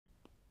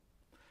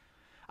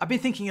I've been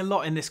thinking a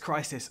lot in this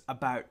crisis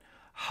about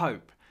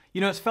hope.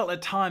 You know, it's felt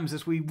at times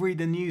as we read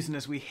the news and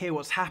as we hear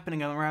what's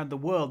happening around the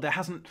world, there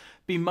hasn't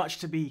been much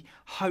to be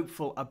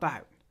hopeful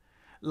about.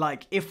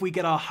 Like, if we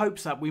get our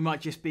hopes up, we might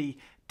just be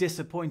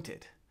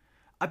disappointed.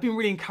 I've been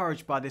really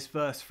encouraged by this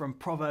verse from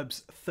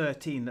Proverbs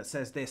 13 that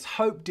says this: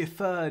 "Hope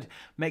deferred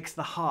makes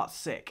the heart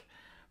sick,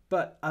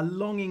 but a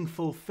longing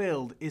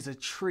fulfilled is a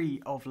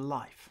tree of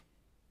life."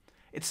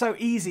 It's so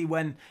easy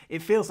when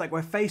it feels like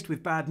we're faced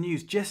with bad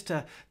news just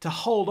to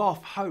hold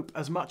off hope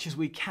as much as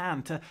we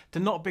can, to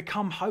not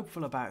become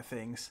hopeful about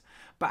things.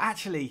 But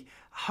actually,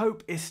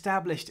 hope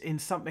established in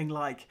something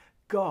like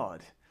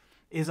God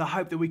is a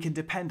hope that we can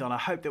depend on, a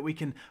hope that we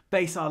can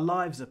base our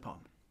lives upon.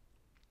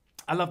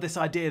 I love this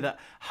idea that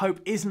hope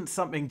isn't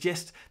something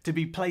just to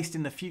be placed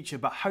in the future,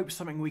 but hope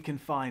something we can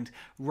find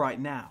right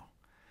now.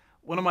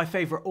 One of my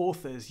favourite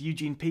authors,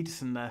 Eugene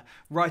Peterson, the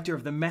writer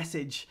of the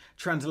Message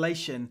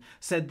translation,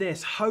 said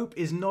this: "Hope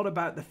is not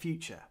about the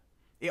future.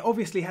 It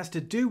obviously has to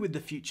do with the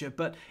future,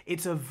 but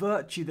it's a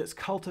virtue that's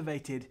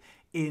cultivated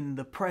in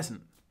the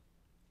present."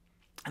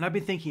 And I've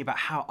been thinking about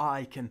how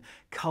I can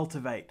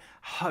cultivate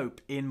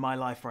hope in my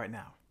life right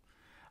now.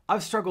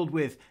 I've struggled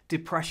with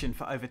depression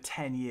for over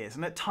 10 years,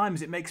 and at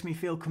times it makes me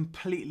feel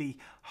completely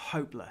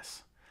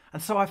hopeless.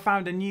 And so I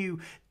found a new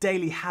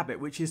daily habit,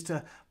 which is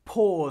to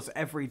pause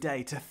every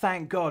day, to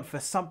thank God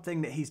for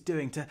something that He's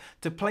doing,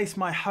 to place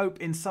my hope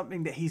in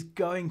something that He's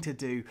going to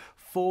do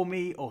for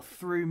me or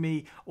through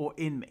me or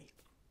in me.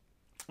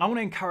 I want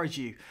to encourage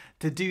you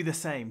to do the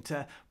same,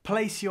 to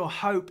place your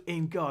hope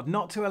in God,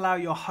 not to allow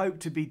your hope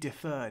to be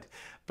deferred,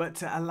 but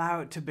to allow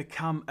it to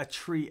become a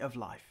tree of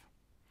life.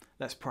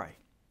 Let's pray.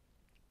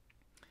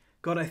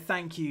 God, I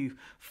thank you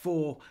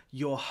for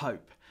your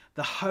hope.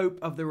 The hope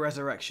of the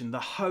resurrection, the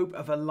hope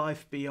of a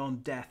life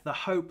beyond death, the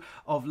hope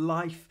of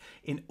life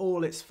in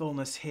all its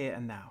fullness here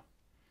and now.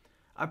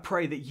 I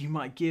pray that you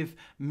might give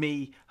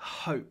me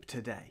hope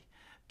today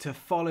to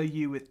follow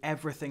you with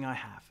everything I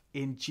have.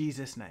 In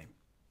Jesus' name,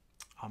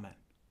 amen.